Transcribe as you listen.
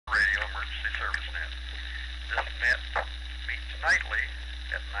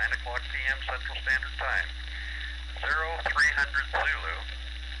p.m. Central Standard Time. 0300 Zulu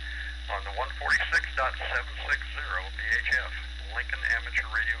on the 146.760 VHF, Lincoln Amateur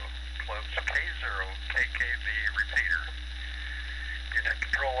Radio Club's K0kkv repeater. Your net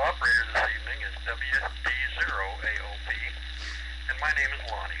control operator this evening is WD0AOP, and my name is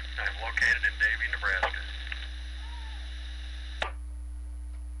Lonnie. I'm located in Davie, Nebraska.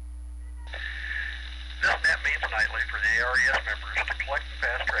 This net meets nightly for the ARES members to collect and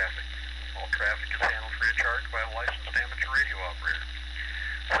pass traffic. All traffic is handled free of charge by a licensed amateur radio operator.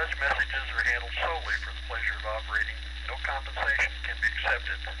 Such messages are handled solely for the pleasure of operating. No compensation can be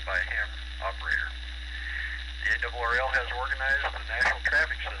accepted by a ham operator. The ARRL has organized the national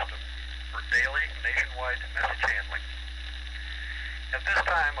traffic system for daily nationwide message handling. At this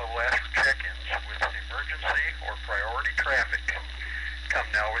time, I will ask for check-ins with emergency or priority traffic. Come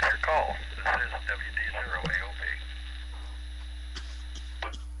now with your call. This is WD0AOP.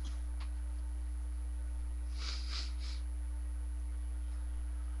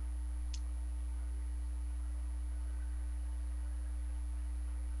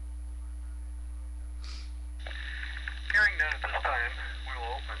 Hearing none at this time, we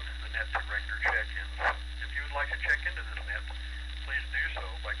will open the net to regular check-ins. If you would like to check into this net, please do so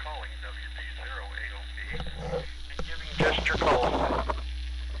by calling WD0AOP and giving just your call sign.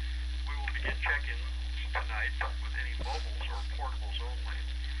 We will begin check-ins tonight with any mobiles or portables only.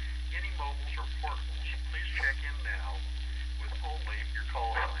 Any mobiles or portables, please check in now with only your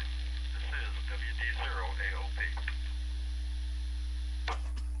call sign. This is WD0AOP.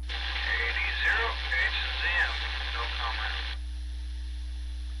 KD0, HZM, no comment.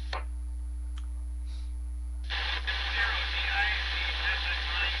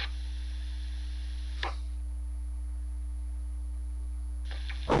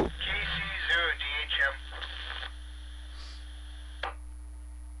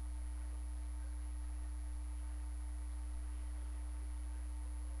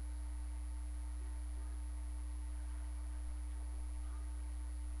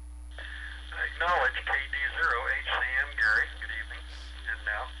 Acknowledge KD0HCM, Gary. Good evening. And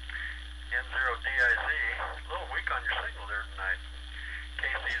now, N0DIZ. A little weak on your signal there tonight.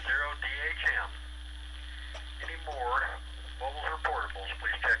 KC0DHM. Any more mobiles or portables,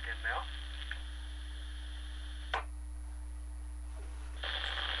 please check in now.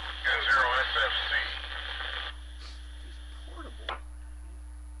 N0SFC. Portable.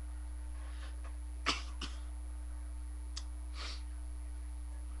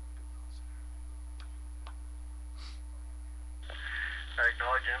 I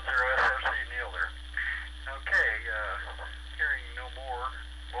acknowledge N0SFC, Neil there. Okay, hearing no more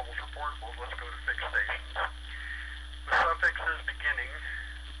mobiles or portables, let's go to fixed stations. With suffixes beginning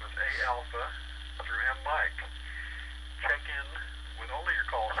with A alpha through M Mike. Check in with only your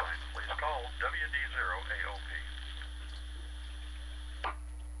call sign. Please call WD0AOP.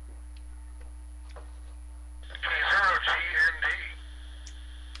 K0GND.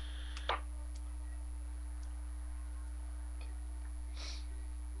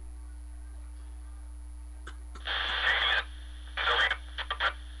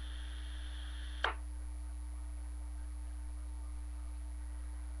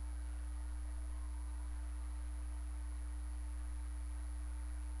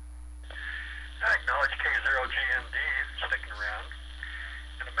 I acknowledge K0GND sticking around.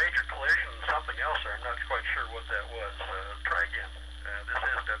 In a major collision, something else there, I'm not quite sure what that was. Try again. This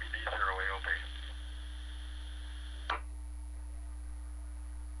is WD0AOP.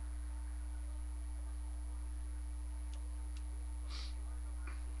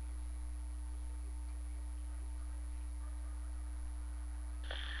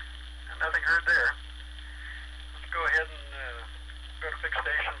 Nothing heard there. Let's go ahead and go to fixed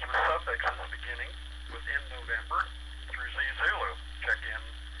stations with suffixes beginning with N November through Z Zulu. Check in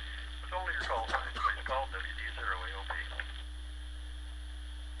with only your call sign. Please call WD0AOP.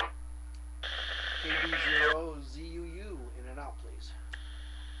 KD0ZUU, in and out, please.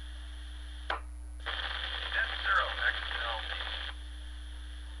 N0XLD.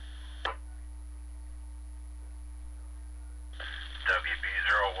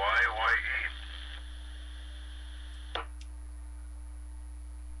 WB0YYE.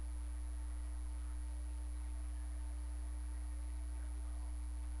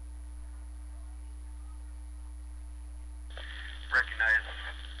 Recognize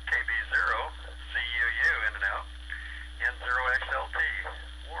KB0, CUU in and out. N0XLT,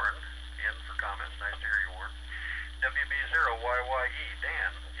 Warren, in for comments. Nice to hear you, Warren. WB0YYE,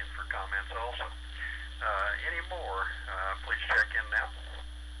 Dan, in for comments also. Any more, please check in now.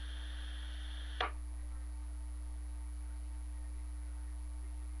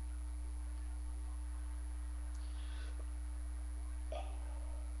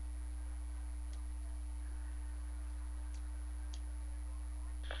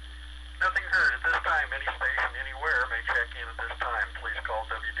 time, any station, anywhere may check in at this time. Please call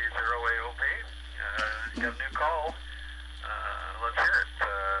WD0AOP. You got a new call. Let's hear it.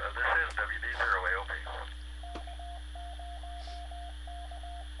 This is WD0AOP.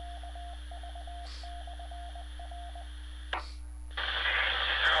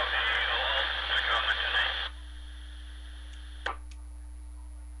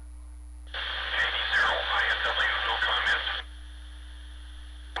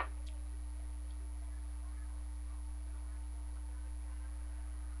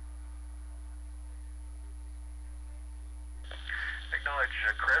 Acknowledge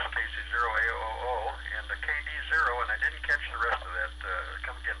Chris, KC0AOO, and the KD0, and I didn't catch the rest of that.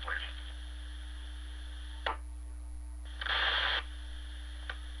 Come again, please.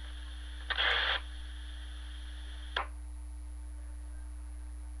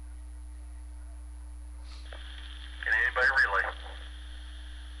 Can anybody relay?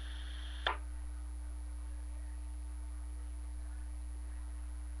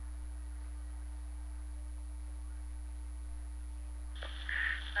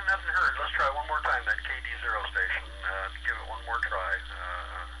 And nothing heard. Let's try one more time, that KD0 station. Give it one more try.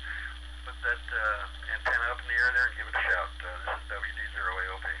 Put that antenna up in the air there and give it a shout. This is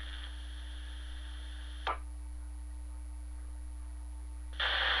WD0AOP.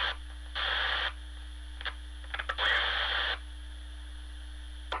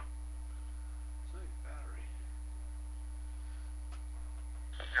 It's like battery.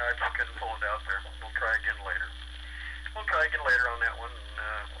 I just couldn't pull it out there. We'll try again later. We'll try again later on that one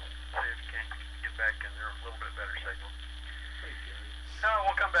and see if we can get back in there with a little bit better signal. Hey, Gary.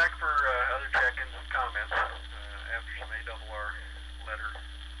 We'll come back for other check-ins and comments after some ARR letter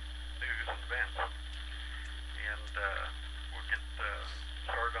news and events. And we'll get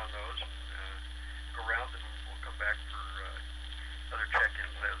started on those and go around, and we'll come back for other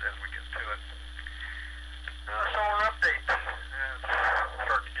check-ins as we get to it. Solar update. It's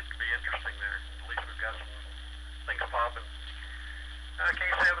starting to get to be interesting there. At least we've got some things popping.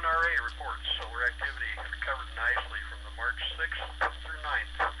 K7RA reports solar activity recovered nicely from the March 6th through 9th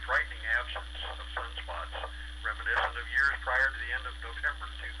frightening absence of sunspots, reminiscent of years prior to the end of November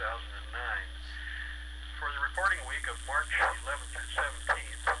 2009. For the reporting week of March 11th through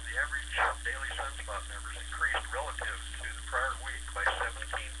 17th, the average daily sunspot numbers increased relative to the prior week by 17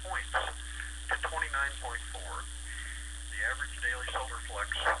 points to 29.4. The average daily solar flux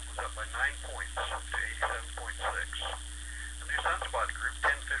was up by 9 points to 87.6. The new sunspot group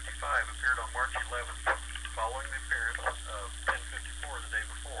 1055 appeared on March 11th, following the appearance of 1054 the day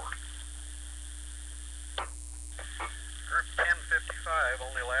before. Group 1055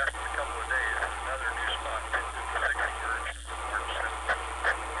 only lasted a couple of days, and another new spot 1056 emerged on March 17th.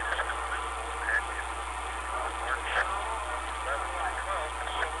 It is still visible and active. On March 11th through 12th, the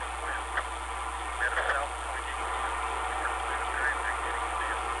solar wind had a south pointing north with very magnetic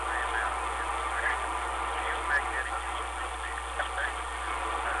field laying out in the ocean. Geomagnetic usability is expected to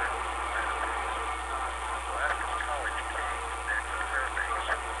occur latitudes. Alaska's College K index in Fairbanks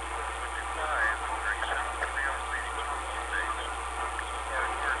would do 5 during 7 3-hour readings on most days. So far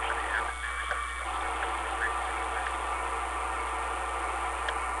in March, the average daily sunspot frequency.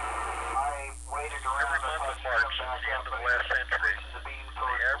 I waited around Every month of March since the end of the last century, the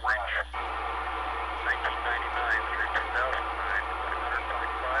average 1999 through 2009 was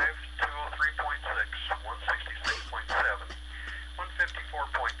 100.5, 203.6, 166.7, 154.3,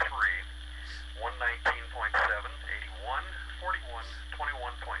 119.7, 81, 41, 21.3,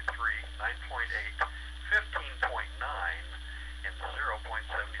 9.8, 15.9, and 0.77.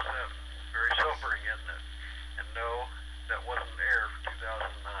 Very sobering, isn't it? And no, that wasn't air for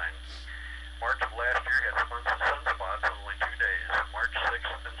 2009. March of last year had sunspots on only 2 days, March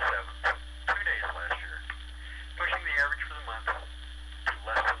 6th and 7th. 2 days last year, pushing the average for the month to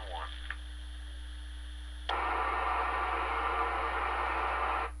less than 1.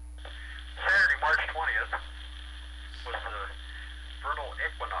 Saturday, March 20th, was the vernal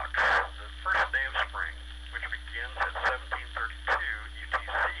equinox, the first day of spring, which begins at 17